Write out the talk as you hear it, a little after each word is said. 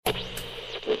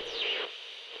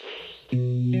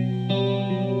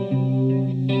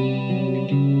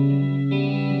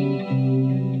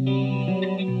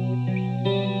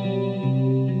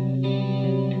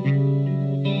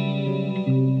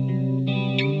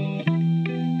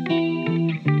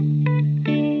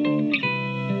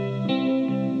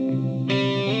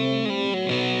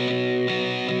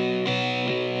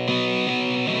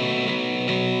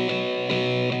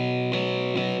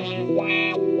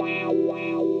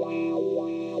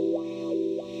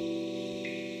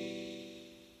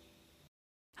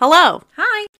Hello.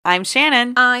 Hi. I'm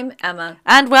Shannon. I'm Emma.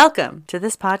 And welcome to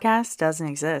This Podcast Doesn't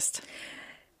Exist.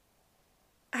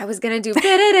 I was going to do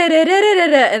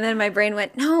and then my brain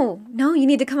went, no, you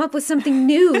need to come up with something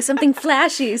new, something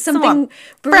flashy, something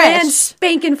brand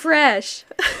spankin' fresh,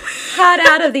 hot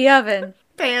out of the oven.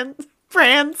 Brand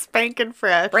spankin'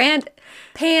 fresh.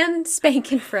 Pan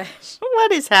spankin' fresh.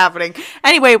 What is happening?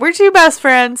 Anyway, we're two best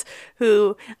friends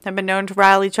who have been known to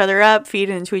rile each other up, feed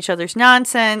into each other's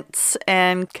nonsense,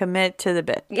 and commit to the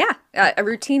bit. Yeah,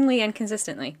 routinely and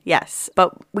consistently. Yes,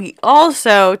 but we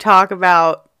also talk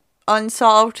about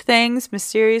unsolved things,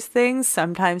 mysterious things,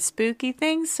 sometimes spooky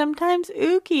things, sometimes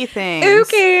ooky things.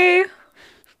 Ooky!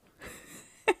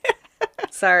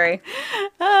 Sorry.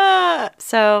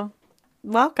 So,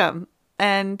 welcome.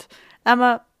 And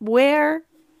Emma, where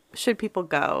should people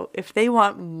go if they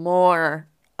want more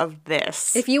of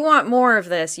this? If you want more of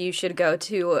this, you should go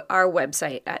to our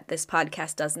website at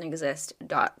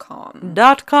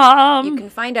thispodcastdoesn'texist.com. You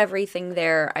can find everything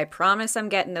there. I promise I'm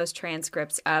getting those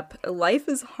transcripts up. Life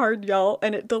is hard, y'all,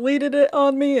 and it deleted it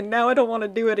on me, and now I don't want to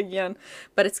do it again.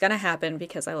 But it's going to happen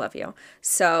because I love you.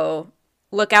 So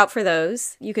look out for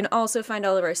those. You can also find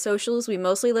all of our socials. We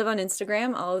mostly live on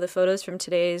Instagram. All of the photos from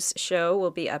today's show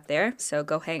will be up there. So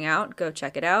go hang out, go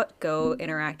check it out, go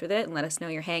interact with it, and let us know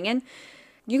you're hanging.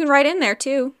 You can write in there,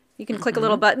 too. You can click a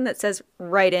little button that says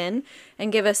write in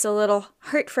and give us a little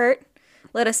heart.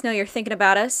 Let us know you're thinking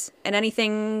about us. And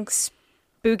anything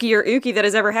spooky or ooky that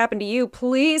has ever happened to you,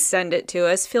 please send it to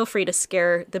us. Feel free to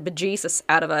scare the bejesus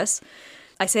out of us.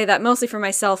 I say that mostly for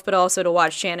myself, but also to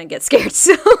watch Shannon get scared,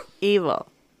 so... Evil.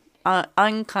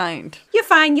 Unkind. You're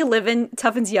fine, you living,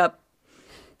 toughens you up.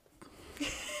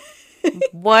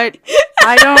 What?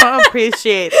 I don't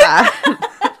appreciate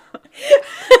that.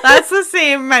 That's the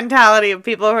same mentality of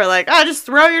people who are like, just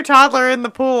throw your toddler in the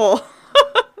pool.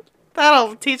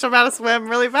 That'll teach them how to swim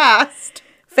really fast.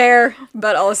 Fair,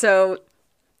 but also,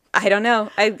 I don't know.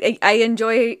 I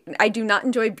do not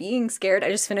enjoy being scared. I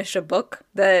just finished a book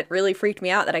that really freaked me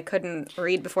out that I couldn't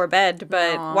read before bed.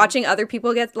 But watching other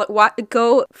people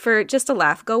go for just a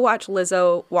laugh, go watch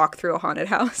Lizzo walk through a haunted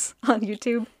house on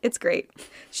YouTube. It's great.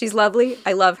 She's lovely.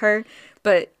 I love her.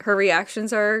 But her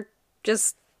reactions are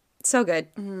just so good.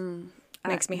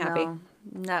 Makes me happy.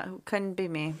 No, couldn't be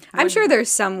me. I'm sure there's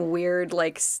some weird,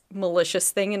 malicious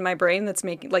thing in my brain that's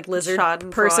making, lizard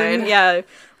person. Yeah,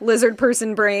 lizard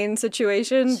person brain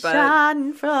situation. But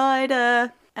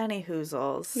Schadenfreude. Any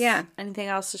hoozles. Yeah. Anything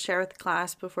else to share with the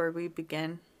class before we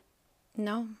begin?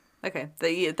 No. Okay,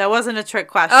 that wasn't a trick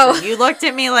question. Oh. You looked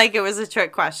at me like it was a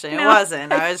trick question. No. It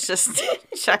wasn't. I was just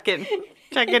checking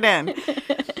in.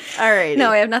 All right.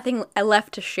 No, I have nothing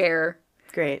left to share.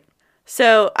 Great.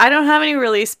 So I don't have any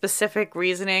really specific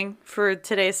reasoning for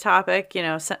today's topic. You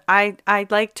know, so I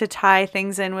like to tie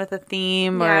things in with a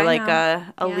theme or a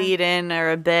lead in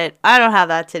or a bit. I don't have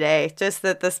that today. Just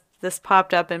that this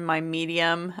popped up in my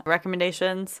Medium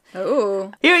recommendations.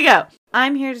 Oh. Here we go.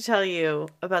 I'm here to tell you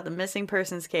about the missing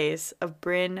persons case of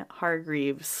Bryn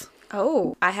Hargreaves.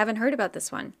 Oh, I haven't heard about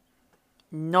this one.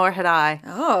 Nor had I.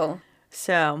 Oh.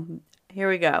 So here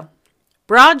we go.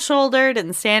 Broad-shouldered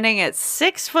and standing at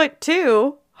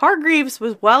 6'2", Hargreaves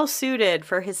was well suited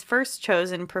for his first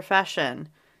chosen profession,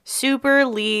 Super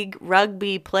League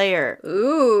rugby player.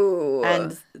 Ooh.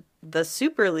 And the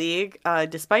Super League,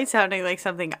 despite sounding like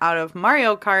something out of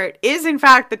Mario Kart, is in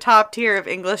fact the top tier of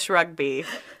English rugby.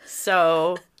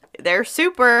 So they're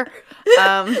super.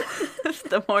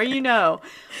 The more you know.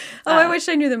 I wish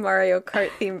I knew the Mario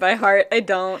Kart theme by heart. I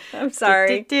don't. I'm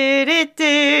sorry. I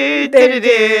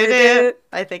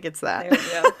think it's that. There we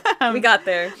go. We got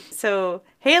there. So,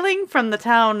 hailing from the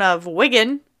town of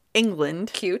Wigan,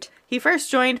 England. Cute. He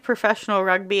first joined professional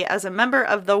rugby as a member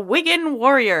of the Wigan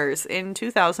Warriors in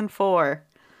 2004.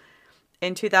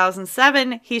 In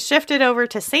 2007, he shifted over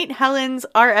to St. Helens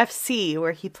RFC,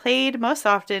 where he played most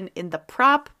often in the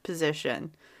prop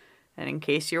position. And in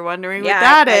case you're wondering what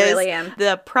that is, I really am.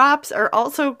 The props are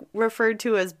also referred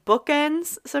to as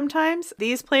bookends sometimes.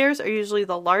 These players are usually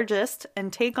the largest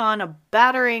and take on a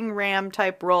battering ram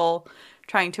type role,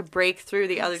 trying to break through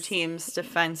the other team's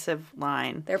defensive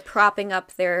line. They're propping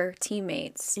up their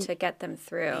teammates to get them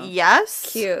through.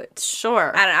 Yes. Cute.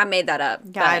 Sure. I made that up.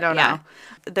 Yeah, I don't know.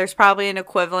 There's probably an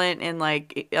equivalent in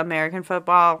American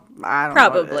football. I don't know.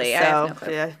 Probably. I have no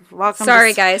clue. Welcome.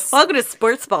 Sorry, guys. Welcome to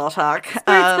Sports Ball Talk. Sports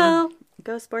Ball.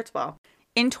 Go Sports Ball.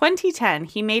 In 2010,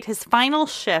 he made his final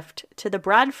shift to the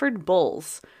Bradford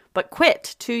Bulls, but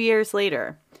quit 2 years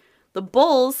later. The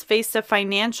Bulls faced a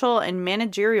financial and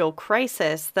managerial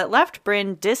crisis that left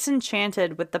Bryn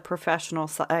disenchanted with the professional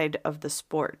side of the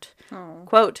sport. Oh.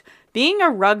 Quote, being a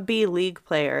rugby league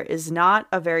player is not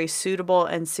a very suitable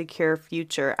and secure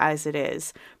future as it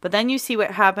is. But then you see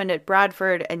what happened at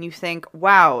Bradford and you think,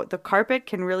 wow, the carpet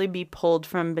can really be pulled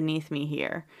from beneath me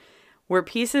here. We're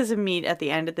pieces of meat at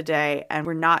the end of the day and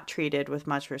we're not treated with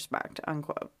much respect,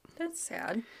 unquote. That's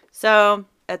sad. So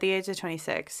at the age of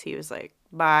 26, he was like,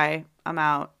 bye, I'm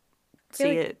out.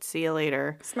 See you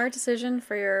later. Smart decision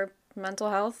for your mental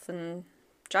health and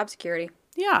job security.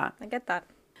 Yeah. I get that.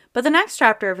 But the next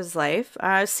chapter of his life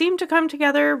seemed to come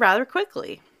together rather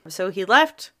quickly. So he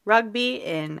left rugby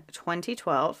in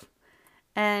 2012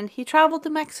 and he traveled to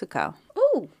Mexico.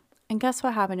 Ooh. And guess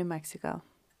what happened in Mexico?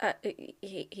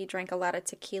 He drank a lot of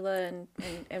tequila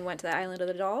and went to the Island of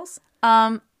the Dolls?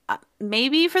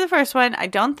 Maybe for the first one. I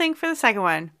don't think for the second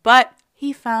one. But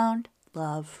he found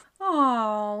love.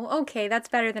 Oh, okay. That's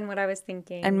better than what I was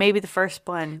thinking. And maybe the first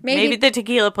one. Maybe the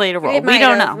tequila played a role. We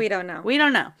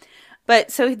don't know.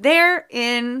 But so there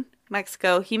in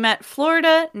Mexico, he met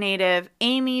Florida native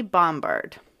Amy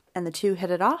Bombard. And the two hit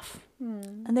it off.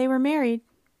 And they were married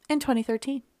in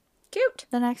 2013. Cute.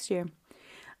 The next year.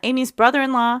 Amy's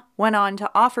brother-in-law went on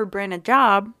to offer Bryn a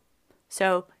job.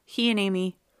 So he and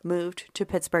Amy moved to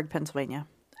Pittsburgh, Pennsylvania.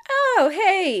 Oh,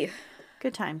 hey.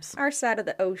 Good times. Our side of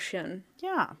the ocean.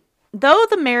 Yeah. Though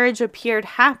the marriage appeared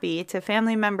happy to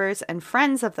family members and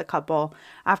friends of the couple,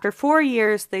 after 4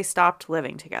 years, they stopped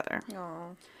living together.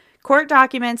 Aww. Court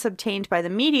documents obtained by the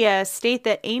media state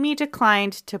that Amy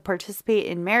declined to participate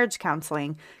in marriage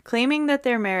counseling, claiming that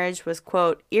their marriage was,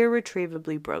 quote,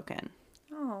 irretrievably broken.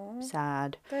 Oh.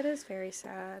 Sad. That is very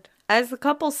sad. As the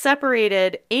couple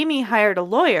separated, Amy hired a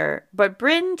lawyer, but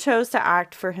Bryn chose to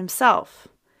act for himself.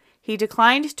 He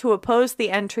declined to oppose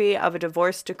the entry of a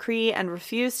divorce decree and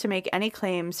refused to make any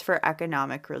claims for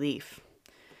economic relief.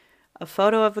 A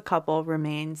photo of the couple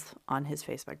remains on his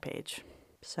Facebook page.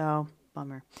 So,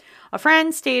 bummer. A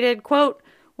friend stated, quote,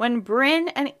 when Bryn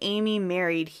and Amy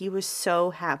married, he was so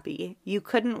happy. You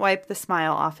couldn't wipe the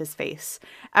smile off his face.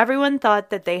 Everyone thought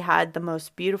that they had the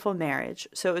most beautiful marriage,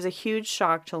 so it was a huge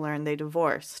shock to learn they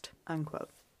divorced, unquote.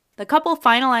 The couple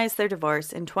finalized their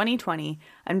divorce in 2020,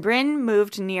 and Bryn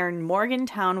moved near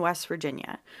Morgantown, West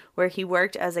Virginia, where he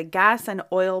worked as a gas and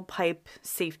oil pipe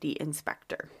safety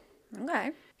inspector.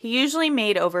 Okay. He usually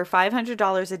made over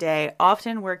 $500 a day,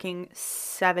 often working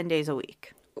 7 days a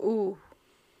week. Ooh.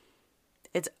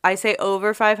 I say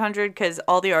over 500 because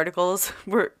all the articles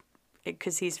were,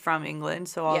 because he's from England,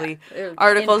 so all the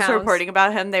articles reporting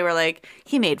about him, they were like,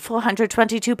 he made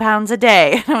 422 pounds a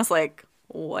day. And I was like,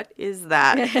 what is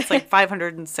that? It's like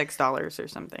 $506 or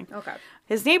something. Okay.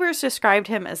 His neighbors described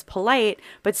him as polite,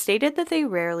 but stated that they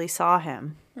rarely saw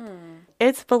him.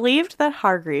 It's believed that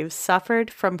Hargreaves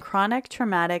suffered from chronic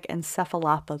traumatic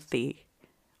encephalopathy,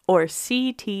 or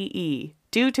CTE,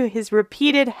 due to his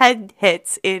repeated head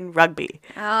hits in rugby.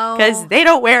 Oh. Because they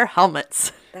don't wear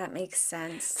helmets. That makes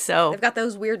sense. So they've got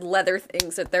those weird leather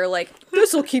things that they're like,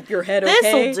 this'll keep your head okay.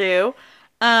 This'll do.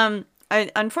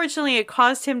 Unfortunately, it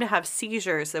caused him to have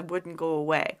seizures that wouldn't go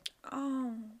away.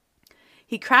 Oh.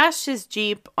 He crashed his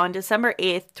Jeep on December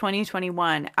 8th,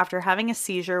 2021, after having a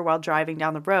seizure while driving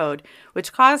down the road,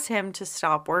 which caused him to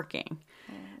stop working.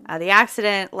 The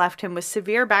accident left him with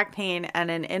severe back pain and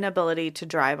an inability to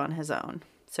drive on his own.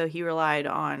 So he relied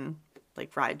on,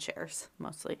 like, ride shares,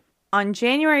 mostly. On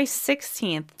January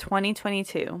 16th,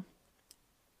 2022,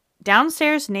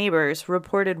 downstairs neighbors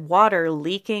reported water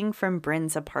leaking from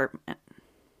Bryn's apartment.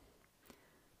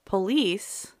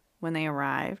 Police, when they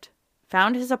arrived,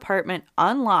 found his apartment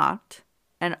unlocked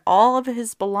and all of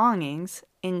his belongings,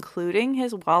 including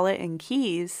his wallet and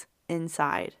keys,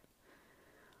 inside.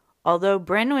 Although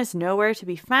Bryn was nowhere to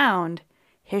be found,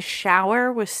 his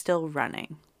shower was still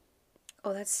running.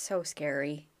 Oh, that's so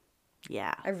scary.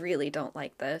 Yeah. I really don't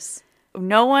like this.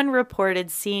 No one reported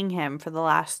seeing him for the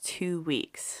last 2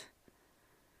 weeks.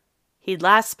 He'd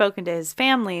last spoken to his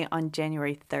family on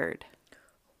January 3rd.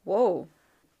 Whoa.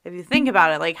 If you think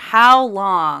about it, like, how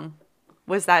long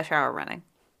was that shower running?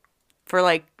 For,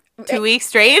 like, 2 weeks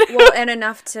straight? Well, and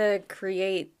enough to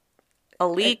create a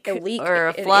leak or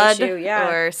a flood issue, yeah.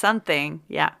 or something.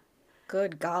 Yeah.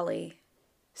 Good golly.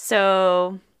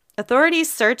 So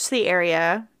authorities searched the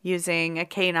area using a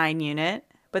K-9 unit,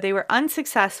 but they were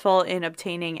unsuccessful in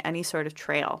obtaining any sort of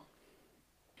trail.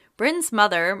 Bryn's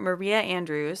mother, Maria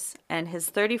Andrews, and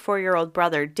his 34-year-old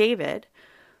brother, David,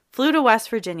 flew to West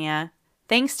Virginia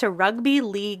thanks to Rugby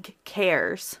League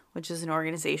Cares, which is an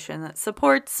organization that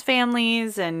supports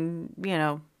families and,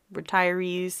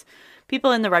 retirees,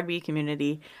 people in the rugby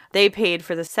community, they paid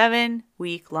for the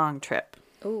 7-week-long trip.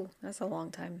 Oh, that's a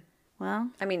long time. Well,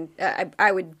 I mean,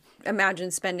 I would imagine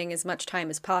spending as much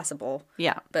time as possible.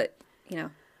 yeah. But, you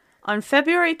know. On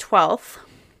February 12th,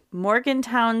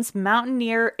 Morgantown's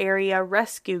Mountaineer Area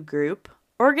Rescue Group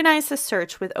organized a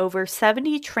search with over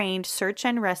 70 trained search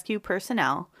and rescue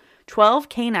personnel, 12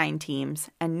 canine teams,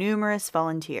 and numerous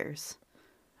volunteers.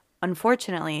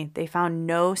 Unfortunately, they found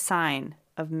no sign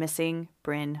of missing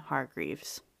Bryn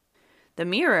Hargreaves. The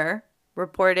Mirror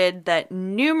reported that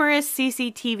numerous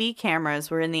CCTV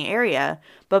cameras were in the area,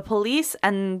 but police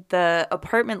and the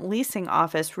apartment leasing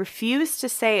office refused to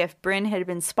say if Bryn had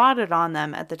been spotted on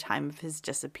them at the time of his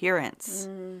disappearance.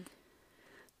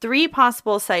 3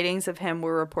 possible sightings of him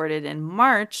were reported in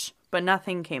March, but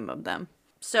nothing came of them.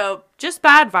 So, just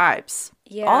bad vibes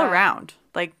all around.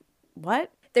 Like,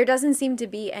 what? There doesn't seem to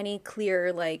be any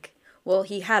clear, like, well,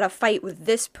 he had a fight with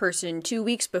this person 2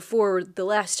 weeks before the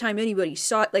last time anybody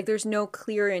saw it. Like, there's no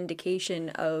clear indication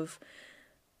of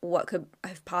what could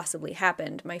have possibly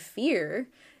happened. My fear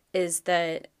is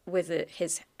that with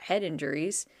his head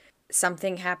injuries,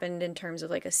 something happened in terms of,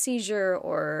 like, a seizure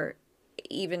or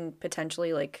even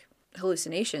potentially, like,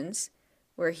 hallucinations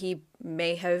where he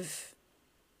may have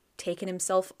taken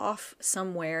himself off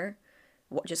somewhere,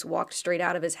 just walked straight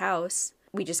out of his house.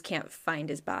 We just can't find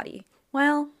his body.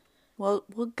 Well,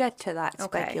 we'll get to that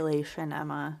speculation,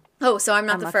 Emma. Oh, so I'm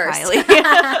not the first.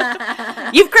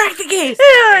 You've cracked the case!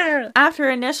 After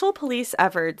initial police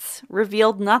efforts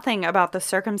revealed nothing about the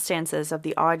circumstances of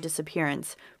the odd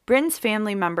disappearance, Bryn's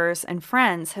family members and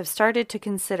friends have started to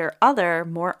consider other,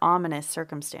 more ominous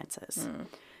circumstances.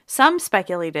 Some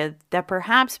speculated that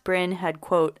perhaps Bryn had,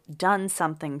 quote, done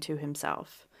something to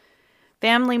himself.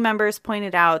 Family members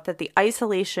pointed out that the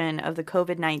isolation of the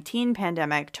COVID-19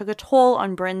 pandemic took a toll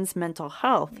on Bryn's mental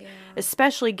health,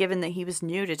 especially given that he was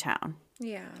new to town.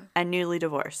 And newly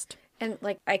divorced. And,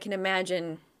 like, I can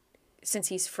imagine, since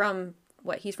he's from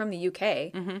the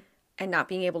UK, and not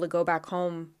being able to go back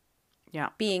home,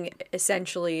 being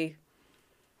essentially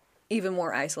even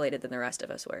more isolated than the rest of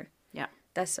us were. Yeah.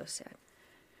 That's so sad.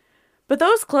 But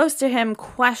those close to him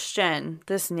question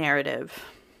this narrative.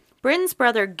 Bryn's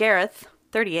brother Gareth,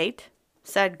 38,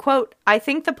 said, quote, I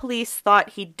think the police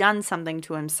thought he'd done something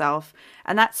to himself,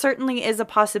 and that certainly is a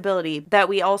possibility that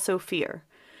we also fear.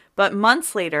 But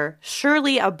months later,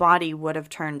 surely a body would have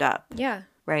turned up. Yeah.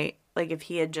 Right? Like if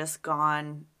he had just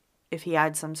gone, if he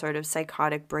had some sort of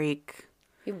psychotic break.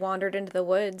 He wandered into the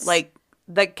woods. Like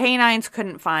the canines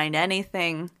couldn't find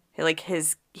anything. Like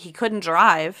he couldn't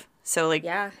drive. So like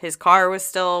his car was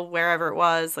still wherever it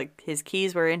was. Like his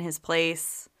keys were in his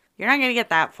place. You're not going to get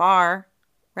that far,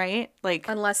 right? Like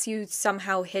unless you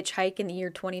somehow hitchhike in the year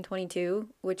 2022,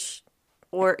 which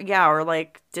or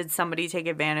like did somebody take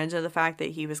advantage of the fact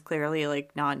that he was clearly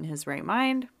like not in his right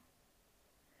mind?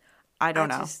 I don't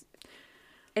know.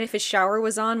 And if his shower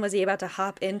was on, was he about to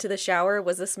hop into the shower?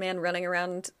 Was this man running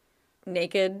around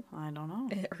naked? I don't know.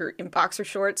 Or in boxer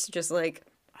shorts, just like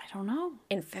I don't know.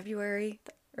 In February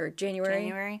or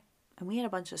January. And we had a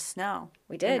bunch of snow.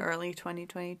 We did. In early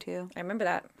 2022. I remember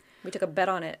that. We took a bet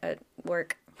on it at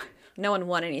work. No one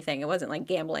won anything. It wasn't like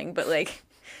gambling, but like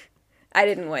I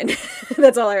didn't win.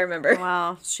 That's all I remember.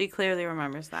 Well, she clearly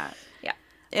remembers that. Yeah.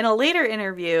 In a later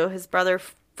interview, his brother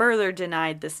further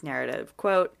denied this narrative.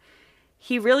 Quote,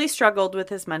 he really struggled with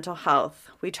his mental health.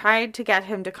 We tried to get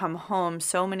him to come home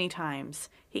so many times.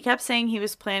 He kept saying he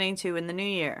was planning to in the new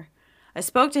year. I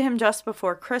spoke to him just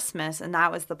before Christmas, and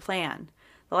that was the plan.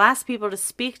 The last people to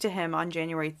speak to him on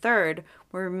January 3rd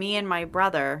were me and my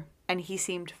brother, and he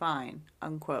seemed fine,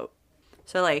 unquote.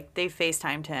 So, like, they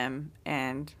FaceTimed him,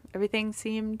 and everything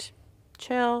seemed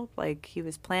chill. Like, he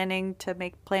was planning to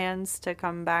make plans to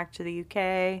come back to the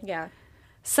UK. Yeah.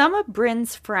 Some of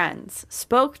Bryn's friends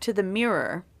spoke to the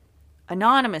Mirror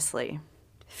anonymously,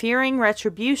 fearing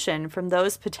retribution from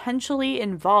those potentially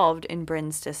involved in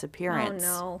Bryn's disappearance.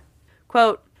 Oh, no.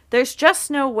 Quote, there's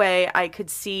just no way I could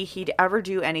see he'd ever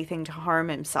do anything to harm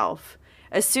himself.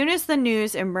 As soon as the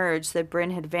news emerged that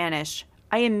Bryn had vanished,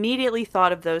 I immediately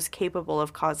thought of those capable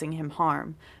of causing him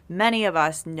harm. Many of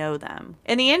us know them.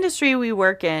 In the industry we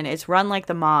work in, it's run like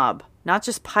the mob. Not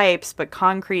just pipes, but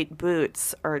concrete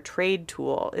boots are a trade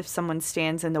tool if someone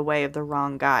stands in the way of the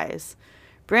wrong guys.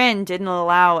 Bryn didn't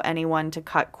allow anyone to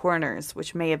cut corners,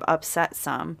 which may have upset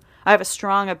some. I have a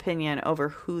strong opinion over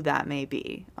who that may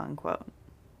be, unquote.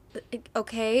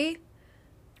 Okay.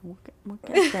 We'll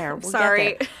get there.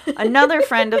 Sorry. Get there. Another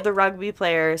friend of the rugby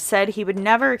player said he would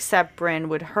never accept Bryn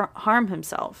would harm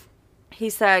himself. He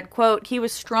said, quote, he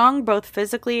was strong both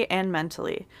physically and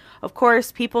mentally. Of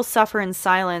course, people suffer in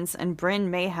silence, and Bryn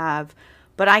may have,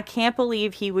 But I can't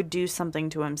believe he would do something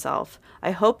to himself. I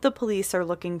hope the police are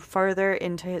looking further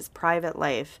into his private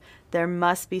life. There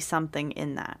must be something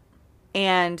in that.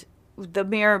 And the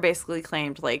Mirror basically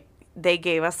claimed, like, they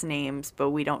gave us names,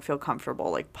 but we don't feel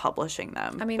comfortable, like, publishing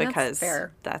them. I mean, because that's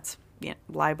fair. That's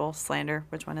libel, slander.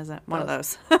 Which one is it? One of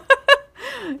Both. those.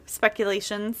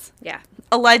 Speculations. Yeah.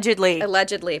 Allegedly.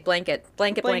 Blanket.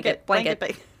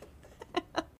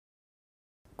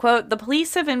 Quote, the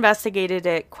police have investigated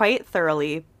it quite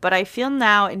thoroughly, but I feel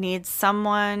now it needs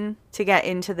someone to get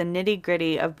into the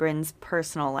nitty-gritty of Bryn's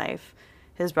personal life,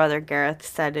 his brother Gareth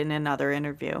said in another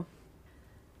interview.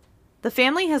 The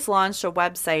family has launched a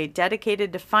website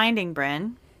dedicated to finding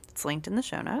Bryn. It's linked in the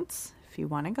show notes if you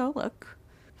want to go look.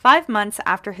 5 months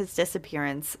after his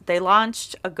disappearance, they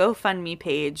launched a GoFundMe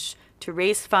page to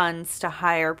raise funds to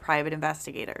hire private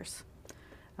investigators.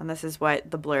 And this is what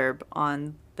the blurb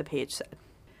on the page said.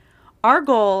 Our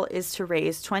goal is to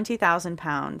raise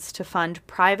 £20,000 to fund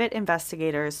private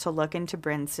investigators to look into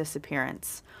Bryn's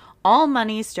disappearance. All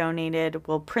monies donated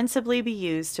will principally be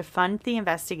used to fund the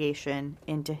investigation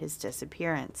into his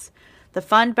disappearance. The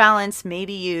fund balance may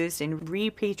be used in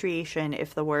repatriation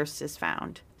if the worst is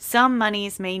found. Some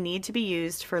monies may need to be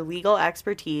used for legal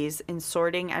expertise in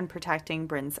sorting and protecting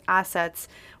Bryn's assets,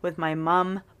 with my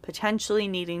mum potentially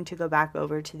needing to go back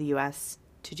over to the U.S.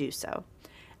 to do so.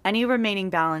 Any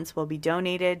remaining balance will be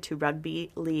donated to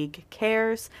Rugby League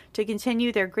Cares to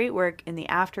continue their great work in the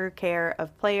aftercare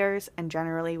of players and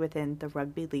generally within the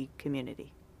rugby league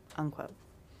community. Unquote.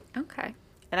 Okay.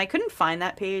 And I couldn't find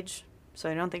that page, so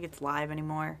I don't think it's live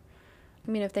anymore. I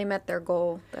mean, if they met their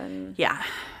goal, then... Yeah.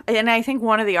 And I think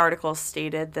one of the articles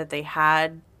stated that they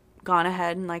had gone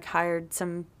ahead and, like, hired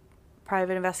some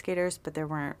private investigators, but there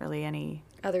weren't really any...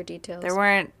 Other details. There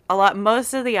weren't a lot.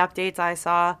 Most of the updates I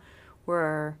saw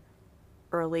were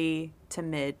early to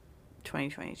mid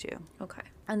 2022. Okay.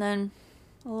 And then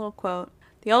a little quote.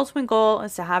 The ultimate goal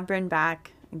is to have Bryn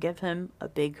back and give him a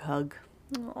big hug.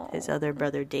 Aww. His other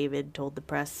brother David told the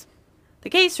press. The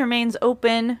case remains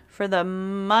open for the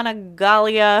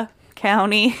Monongalia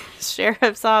County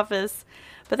Sheriff's Office,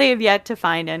 but they have yet to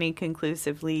find any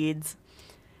conclusive leads.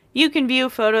 You can view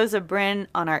photos of Bryn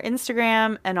on our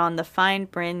Instagram and on the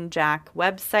Find Bryn Jack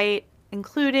website,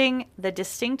 including the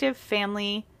distinctive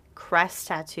family crest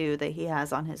tattoo that he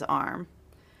has on his arm.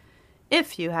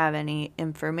 If you have any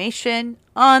information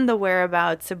on the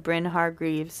whereabouts of Bryn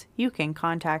Hargreaves, you can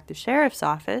contact the sheriff's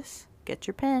office. Get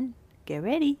your pen. Get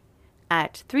ready.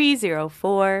 At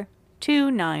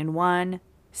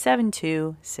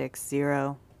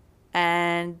 304-291-7260.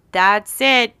 And that's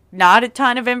it. Not a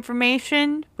ton of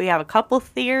information. We have a couple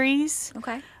theories.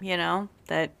 Okay. You know,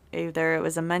 that either it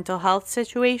was a mental health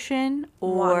situation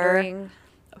or Wandering.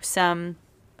 Some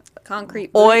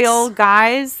Concrete oil boots.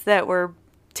 guys that were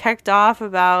ticked off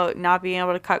about not being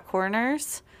able to cut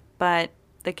corners. But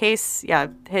the case, yeah,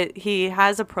 he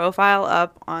has a profile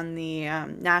up on the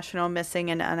National Missing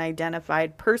and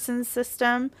Unidentified Persons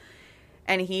System,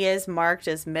 and he is marked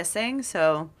as missing,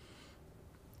 so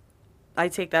I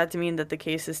take that to mean that the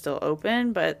case is still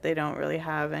open, but they don't really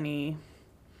have any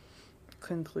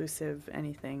conclusive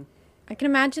anything. I can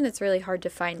imagine it's really hard to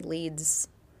find leads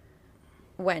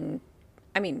when,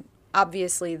 I mean,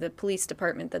 obviously the police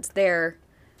department that's there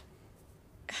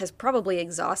has probably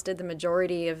exhausted the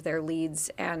majority of their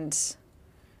leads and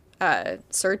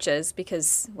searches,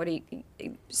 because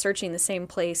searching the same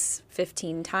place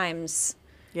 15 times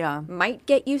might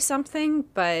get you something,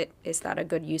 but is that a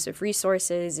good use of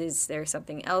resources? Is there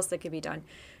something else that could be done?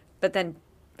 But then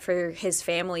for his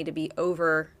family to be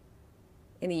over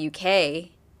in the UK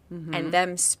and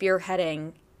them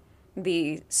spearheading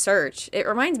the search, it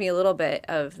reminds me a little bit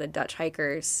of the Dutch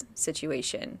hikers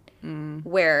situation,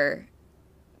 where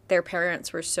their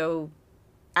parents were so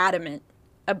adamant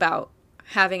about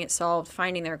having it solved,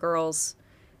 finding their girls,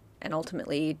 and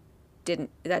ultimately didn't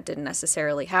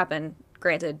necessarily happen.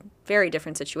 Granted, very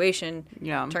different situation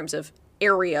in terms of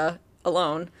area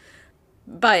alone.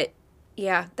 But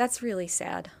yeah, that's really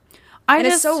sad.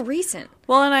 It's so recent.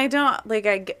 Well, and I don't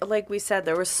like we said,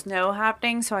 there was snow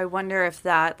happening, so I wonder if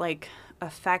that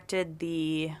affected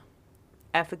the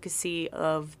efficacy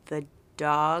of the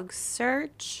dog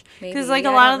search, because a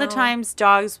lot of the times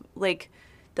dogs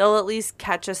they'll at least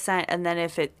catch a scent, and then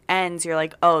if it ends, you're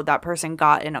like, oh, that person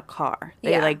got in a car,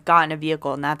 they got in a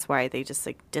vehicle, and that's why they just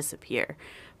disappear.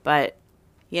 But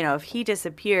if he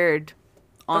disappeared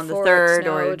on Before the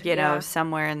 3rd or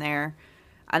somewhere in there,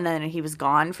 and then he was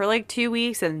gone for 2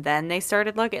 weeks, and then they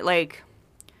started looking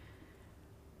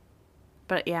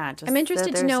but yeah, just I'm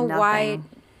interested to know nothing. why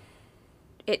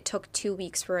it took 2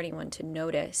 weeks for anyone to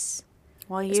notice.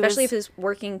 Especially if he's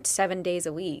working 7 days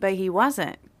a week. But he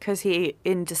wasn't, because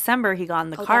in December he got in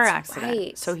the car accident.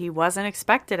 Right. So he wasn't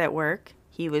expected at work.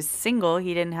 He was single.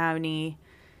 He didn't have any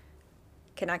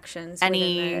connections,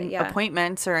 any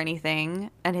appointments or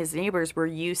anything, and his neighbors were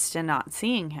used to not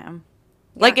seeing him.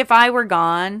 Yeah. Like, if I were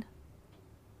gone,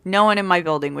 no one in my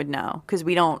building would know, because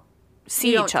we don't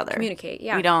see each other. Communicate,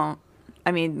 yeah. We don't.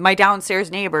 I mean, my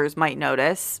downstairs neighbors might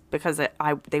notice, because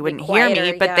they wouldn't hear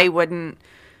me, but they wouldn't.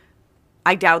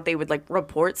 I doubt they would, like,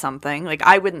 report something. Like,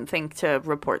 I wouldn't think to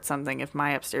report something if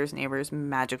my upstairs neighbors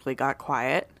magically got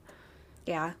quiet.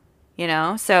 Yeah. You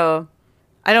know? So,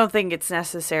 I don't think it's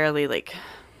necessarily, like,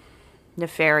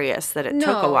 nefarious that it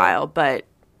took a while, but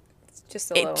it's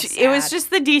just a little sad. It was just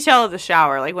the detail of the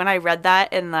shower. Like, when I read that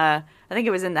I think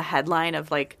it was in the headline of,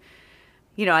 like,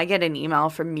 you know, I get an email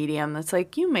from Medium that's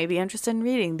like, you may be interested in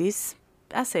reading these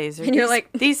essays or you're like,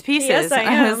 these pieces. Yes, I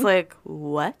am. I was like,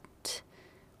 what?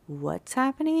 What's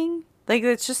happening? Like,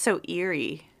 it's just so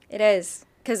eerie. It is,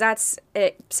 because that's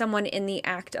someone in the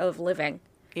act of living.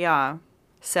 Yeah.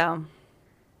 So,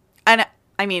 and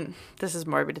I mean, this is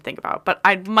morbid to think about, but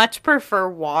I'd much prefer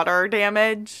water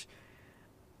damage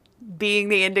being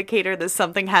the indicator that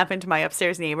something happened to my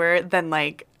upstairs neighbor than,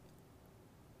 like,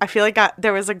 I feel like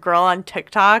there was a girl on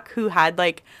TikTok who had,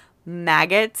 like,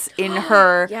 maggots in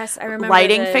her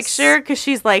lighting fixture, because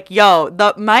she's like, yo,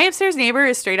 my upstairs neighbor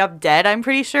is straight up dead, I'm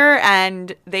pretty sure,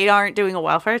 and they aren't doing a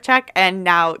welfare check, and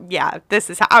now, yeah, this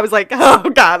is how I was like,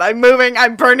 oh god, I'm moving,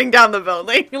 I'm burning down the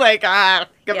building. Like,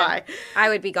 goodbye. Yeah, I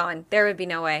would be gone. There would be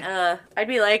no way. I'd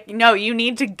be like, no, you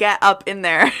need to get up in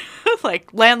there.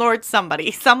 Like, landlord,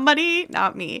 somebody,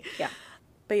 not me. Yeah.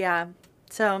 But yeah,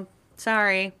 so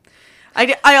sorry.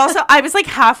 I was like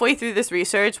halfway through this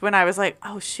research when I was like,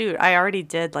 oh shoot, I already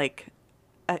did, like,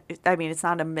 I mean, it's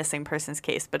not a missing persons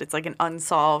case, but it's like an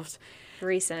unsolved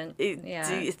recent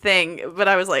thing. But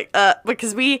I was like,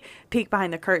 because we peek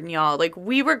behind the curtain, y'all. Like,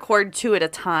 we record 2 at a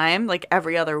time, like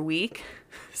every other week.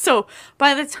 So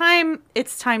by the time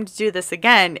it's time to do this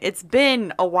again, it's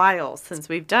been a while since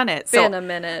we've done it. It's been a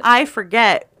minute. I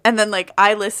forget. And then, like,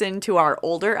 I listen to our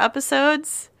older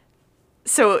episodes.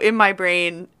 So in my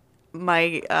brain,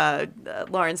 my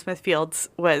Lauren Smithfield's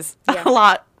was a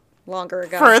lot longer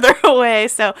ago, further away.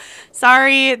 So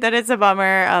sorry that it's a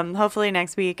bummer. Hopefully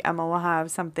next week Emma will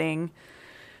have something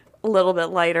a little bit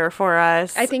lighter for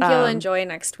us. I think you'll enjoy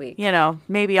next week. You know,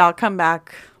 maybe I'll come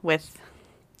back with,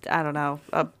 I don't know,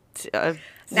 a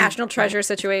national treasure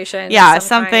situation. Yeah,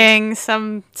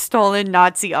 some stolen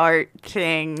Nazi art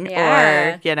thing,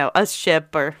 or, you know, a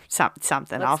ship or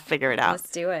something. I'll figure it out. Let's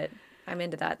do it. I'm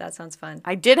into that. That sounds fun.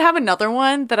 I did have another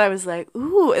one that I was like,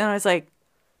 ooh, and I was like,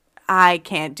 I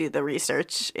can't do the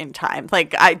research in time.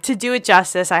 Like, to do it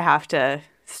justice, I have to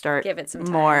start give it some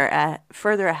time. More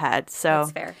further ahead. So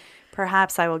that's fair.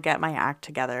 Perhaps I will get my act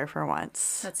together for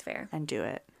once. That's fair. And do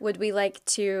it. Would we like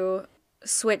to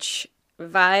switch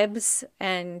vibes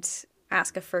and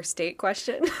ask a first date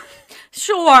question?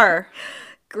 Sure.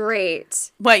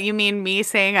 Great. What, you mean me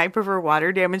saying I prefer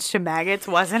water damage to maggots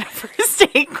wasn't a first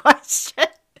date question?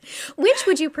 Which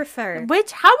would you prefer?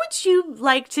 How would you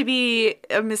like to be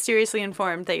mysteriously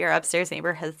informed that your upstairs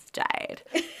neighbor has died?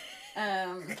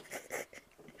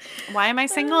 Why am I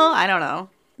single? I don't know.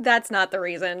 That's not the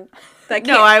reason.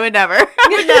 No, I would never.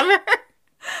 Never.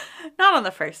 Not on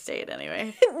the first date,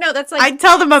 anyway. No, that's like... I'd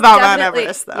tell them about Mount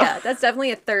Everest, though. Yeah, that's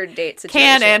definitely a third date situation.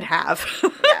 Can and have.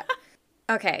 Yeah.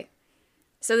 Okay.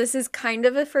 So this is kind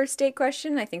of a first date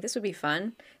question. I think this would be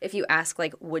fun if you ask,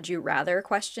 like, would you rather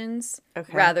questions,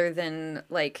 rather than,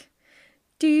 like,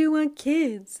 do you want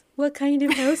kids? What kind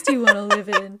of house do you want to live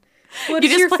in? What's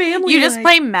your family You just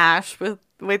play MASH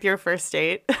with your first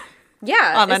date.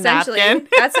 Yeah, on a essentially. Napkin.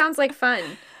 That sounds like fun.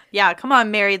 Yeah, come on,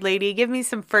 married lady. Give me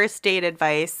some first date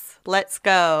advice. Let's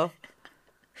go.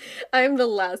 I'm the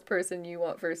last person you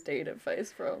want first date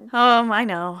advice from. I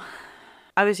know.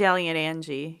 I was yelling at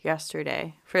Angie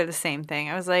yesterday for the same thing.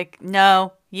 I was like,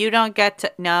 no, you don't get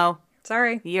to... No.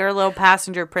 Sorry. You're a little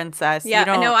passenger princess. Yeah,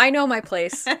 I know my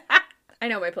place. I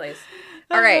know my place.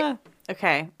 All right.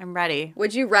 Okay, I'm ready.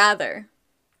 Would you rather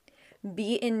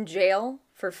be in jail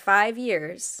for 5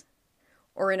 years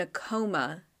or in a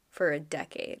coma for a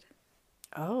decade?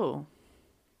 Oh.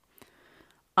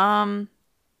 I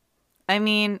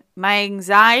mean, my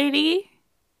anxiety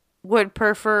would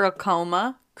prefer a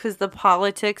coma because the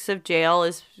politics of jail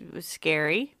is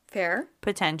scary. Fair.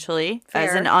 Potentially. Fair.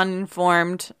 As an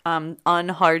uninformed,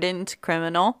 unhardened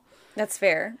criminal. That's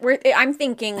fair. I'm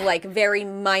thinking, like, very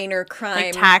minor crime.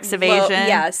 Like tax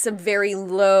evasion? Some very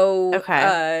low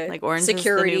like Orange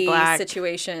security is the New Black.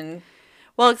 situation.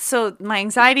 Well, so my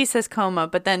anxiety says coma,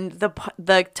 but then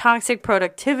the toxic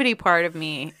productivity part of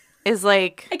me is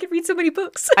like... I could read so many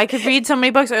books. I could read so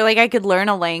many books, or like I could learn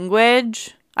a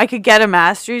language. I could get a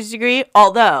master's degree.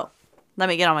 Although, let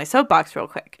me get on my soapbox real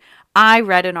quick. I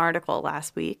read an article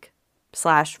last week, /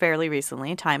 fairly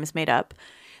recently, time is made up,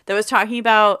 that was talking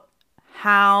about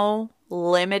how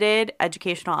limited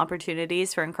educational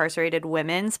opportunities for incarcerated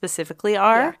women specifically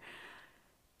are. Yeah.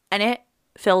 And it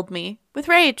filled me with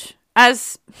rage,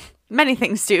 as many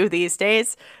things do these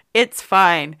days. It's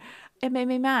fine. It made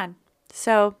me mad.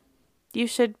 So you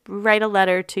should write a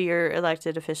letter to your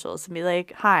elected officials and be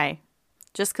like, hi,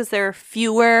 just because there are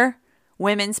fewer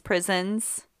women's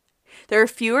prisons, there are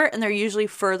fewer and they're usually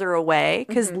further away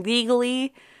because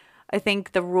legally, I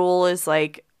think the rule is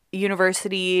like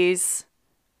universities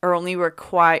are only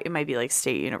required, it might be like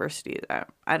state universities,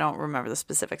 I don't remember the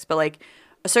specifics, but like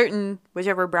a certain,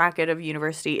 whichever bracket of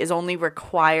university is only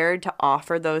required to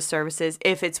offer those services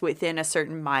if it's within a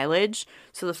certain mileage.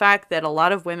 So the fact that a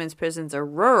lot of women's prisons are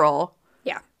rural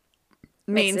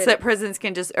means that prisons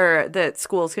can just, or that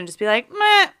schools can just be like,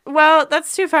 meh, well,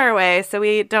 that's too far away, so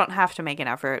we don't have to make an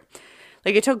effort.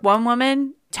 Like, it took one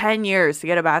woman 10 years to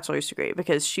get a bachelor's degree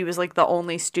because she was like the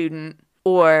only student,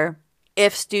 or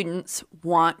if students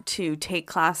want to take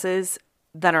classes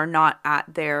that are not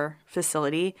at their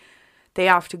facility, they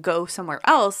have to go somewhere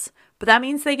else, but that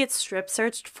means they get strip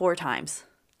searched 4 times.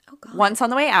 Oh, God. Once on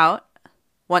the way out,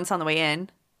 once on the way in,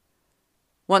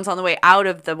 once on the way out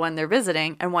of the one they're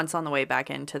visiting, and once on the way back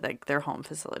into their home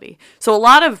facility. So a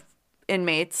lot of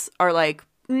inmates are like,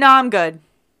 no, I'm good.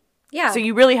 Yeah. So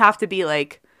you really have to be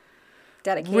like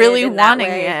dedicated, really wanting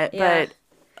it, yeah. But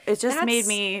it just made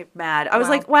me mad. I was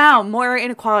like, wow, more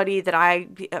inequality that I,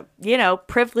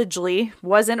 privilegedly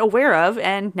wasn't aware of.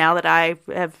 And now that I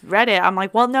have read it, I'm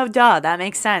like, well, no, duh, that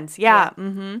makes sense. Yeah.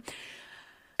 Mm-hmm.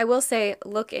 I will say,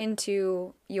 look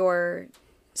into your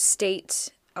state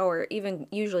or even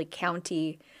usually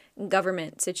county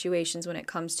government situations when it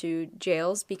comes to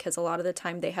jails, because a lot of the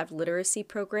time they have literacy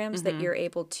programs that you're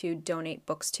able to donate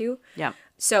books to. Yeah.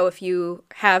 So if you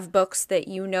have books that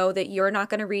you know that you're not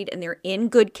going to read and they're in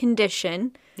good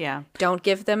condition, don't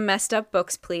give them messed up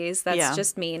books, please. That's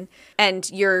just mean. And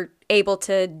you're able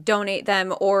to donate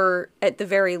them, or at the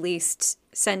very least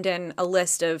send in a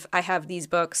list of, I have these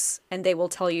books, and they will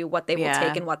tell you what they will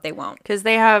take and what they won't. Because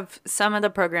they have, some of the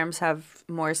programs have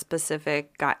more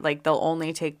specific, like they'll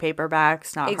only take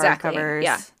paperbacks, not hardcovers.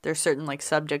 Yeah. There's certain like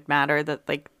subject matter that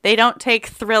like, they don't take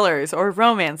thrillers or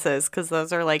romances because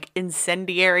those are like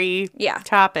incendiary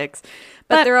topics.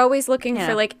 But they're always looking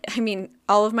for like, I mean,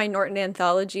 all of my Norton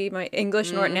anthology, my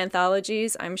English Norton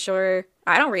anthologies, I'm sure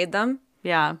I don't read them.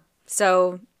 Yeah.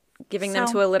 So giving them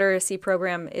to a literacy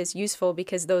program is useful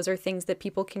because those are things that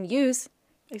people can use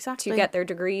to get their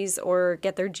degrees or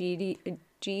get their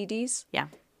GEDs. Yeah.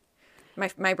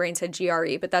 My brain said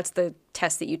GRE, but that's the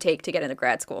test that you take to get into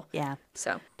grad school. Yeah.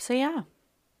 So yeah,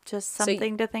 just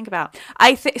something to think about.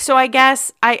 I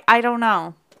guess I don't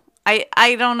know.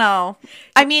 I don't know.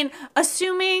 I mean,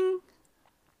 assuming,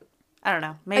 I don't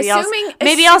know. Maybe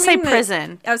I'll say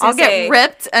prison. I'll get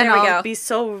ripped and I'll be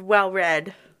so well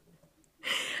read.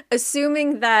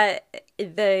 Assuming that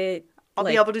I'll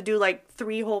be able to do like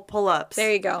 3 whole pull-ups.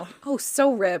 There you go. Oh,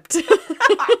 so ripped.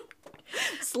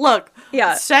 Look,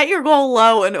 set your goal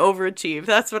low and overachieve.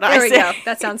 That's what I say. There we go.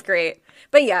 That sounds great.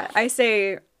 But yeah, I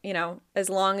say, as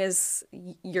long as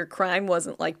your crime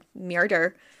wasn't like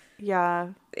murder,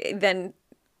 then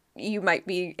you might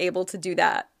be able to do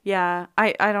that. Yeah,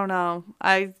 I don't know.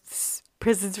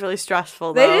 Prison's really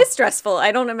stressful, though. It is stressful.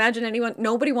 I don't imagine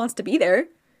nobody wants to be there.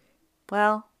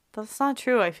 Well, that's not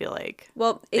true, I feel like.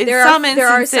 Well, there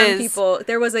are some people.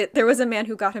 There was a man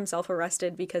who got himself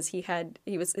arrested because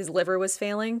his liver was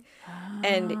failing,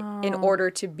 and in order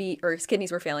to or his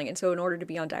kidneys were failing, and so in order to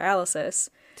be on dialysis,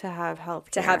 to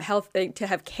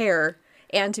have care,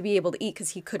 and to be able to eat because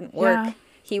he couldn't work,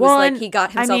 he was he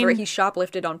got himself he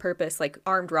shoplifted on purpose, like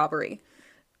armed robbery,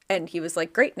 and he was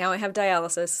like, great, now I have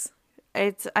dialysis.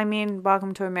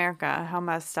 Welcome to America. How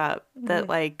messed up that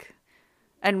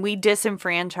and we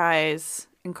disenfranchise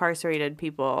incarcerated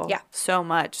people so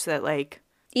much that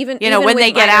even when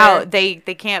they get out, they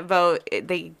can't vote.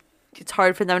 It's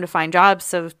hard for them to find jobs.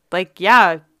 So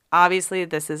obviously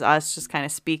this is us just kind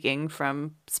of speaking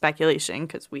from speculation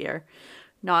because we are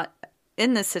not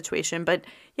in this situation. But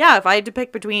if I had to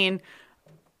pick between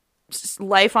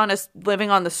life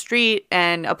living on the street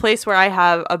and a place where I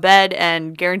have a bed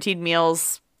and guaranteed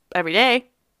meals every day,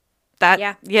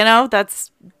 that's.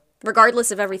 Regardless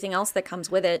of everything else that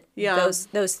comes with it,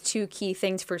 those 2 key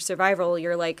things for survival,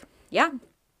 you're like, yeah,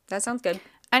 that sounds good.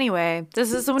 Anyway,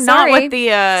 this is not Sorry. what the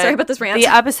Sorry about this rant. the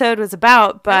episode was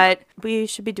about, but we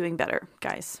should be doing better,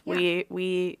 guys. Yeah.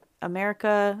 We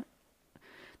America.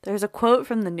 There's a quote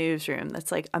from the newsroom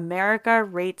that's like, America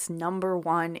rates number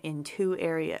 1 in 2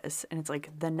 areas, and it's like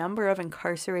the number of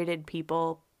incarcerated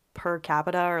people per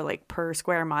capita or like per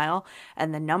square mile,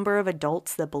 and the number of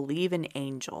adults that believe in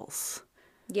angels.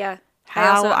 Yeah.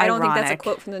 How I don't think ironic. that's a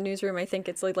quote from the newsroom. I think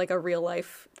it's like a real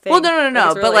life thing. Well, no,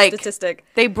 Like, but like statistic.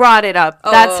 they brought it up.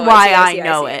 That's why I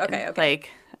know it. Okay. Like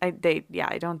I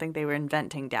don't think they were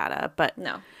inventing data, but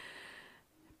no.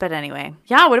 But anyway,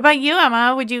 yeah. What about you,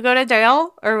 Emma? Would you go to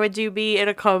Dale, or would you be in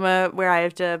a coma where I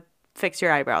have to fix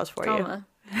your eyebrows for you?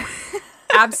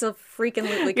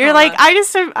 Absolutely. You're like,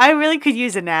 I really could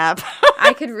use a nap.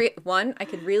 I could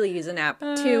really use a nap.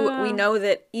 2, we know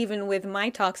that even with my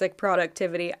toxic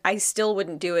productivity, I still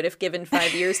wouldn't do it if given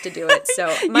 5 years to do it. So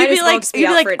might as well just be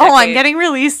out for a decade. Oh, I'm getting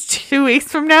released 2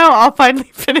 weeks from now. I'll finally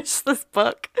finish this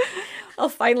book. I'll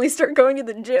finally start going to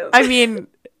the gym. I mean,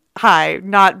 hi,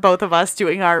 not both of us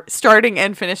starting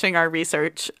and finishing our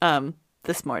research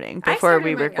this morning before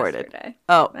we recorded. Yesterday.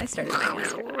 Oh, I started mine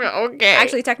yesterday. Okay.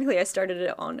 Actually, technically, I started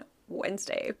it on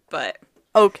Wednesday, but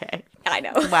okay. I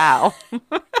know. Wow.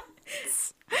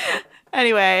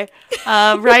 Anyway,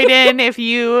 write in if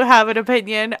you have an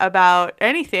opinion about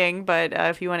anything, but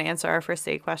if you want to answer our first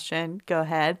date question, go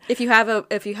ahead. If you have a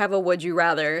would you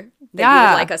rather that you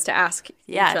would like us to ask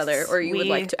each other, or you would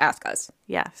like to ask us,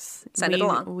 send it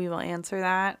along. We will answer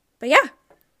that. But yeah,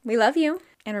 we love you,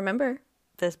 and remember,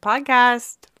 this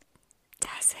podcast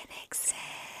doesn't exist.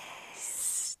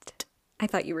 I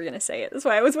thought you were gonna say it. That's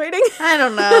why I was waiting. I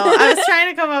don't know. I was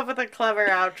trying to come up with a clever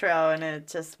outro, and it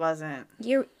just wasn't.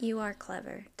 You are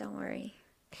clever. Don't worry.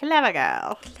 Clever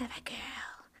girl. Clever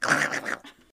girl.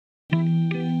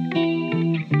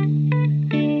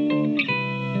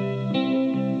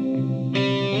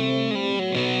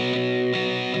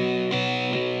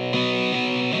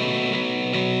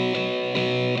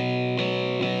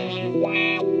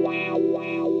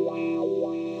 Wow.